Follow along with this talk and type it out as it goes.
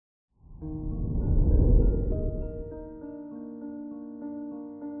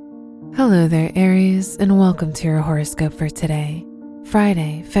Hello there, Aries, and welcome to your horoscope for today,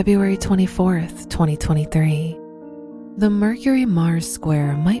 Friday, February 24th, 2023. The Mercury-Mars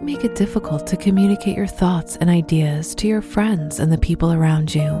square might make it difficult to communicate your thoughts and ideas to your friends and the people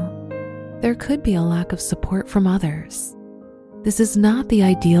around you. There could be a lack of support from others. This is not the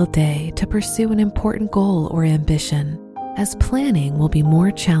ideal day to pursue an important goal or ambition, as planning will be more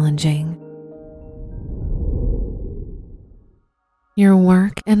challenging. Your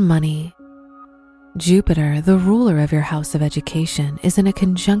work and money. Jupiter, the ruler of your house of education, is in a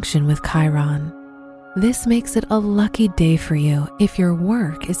conjunction with Chiron. This makes it a lucky day for you if your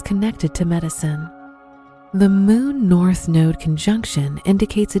work is connected to medicine. The Moon North Node conjunction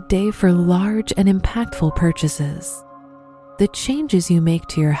indicates a day for large and impactful purchases. The changes you make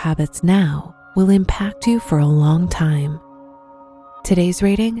to your habits now will impact you for a long time. Today's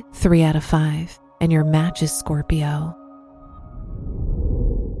rating, 3 out of 5, and your match is Scorpio.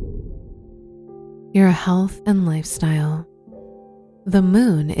 Your health and lifestyle. The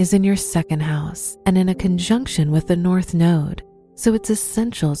moon is in your second house and in a conjunction with the North Node, so it's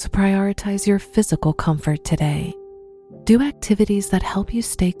essential to prioritize your physical comfort today. Do activities that help you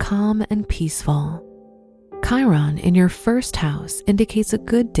stay calm and peaceful. Chiron in your first house indicates a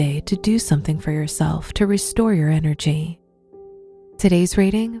good day to do something for yourself to restore your energy. Today's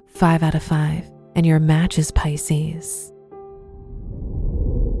rating, 5 out of 5, and your match is Pisces.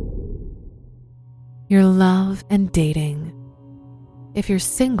 Your love and dating. If you're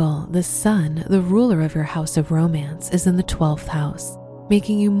single, the sun, the ruler of your house of romance, is in the 12th house,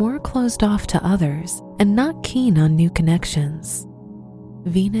 making you more closed off to others and not keen on new connections.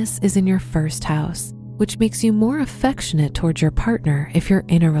 Venus is in your first house, which makes you more affectionate towards your partner if you're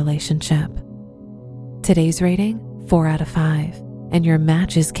in a relationship. Today's rating, 4 out of 5, and your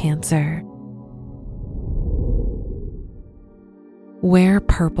match is Cancer. Wear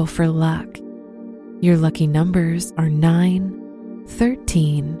purple for luck. Your lucky numbers are 9,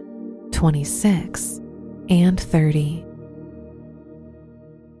 13, 26, and 30.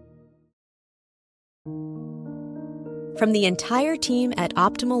 From the entire team at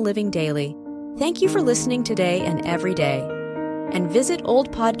Optimal Living Daily, thank you for listening today and every day. And visit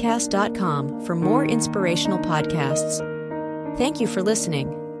oldpodcast.com for more inspirational podcasts. Thank you for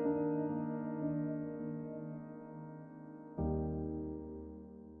listening.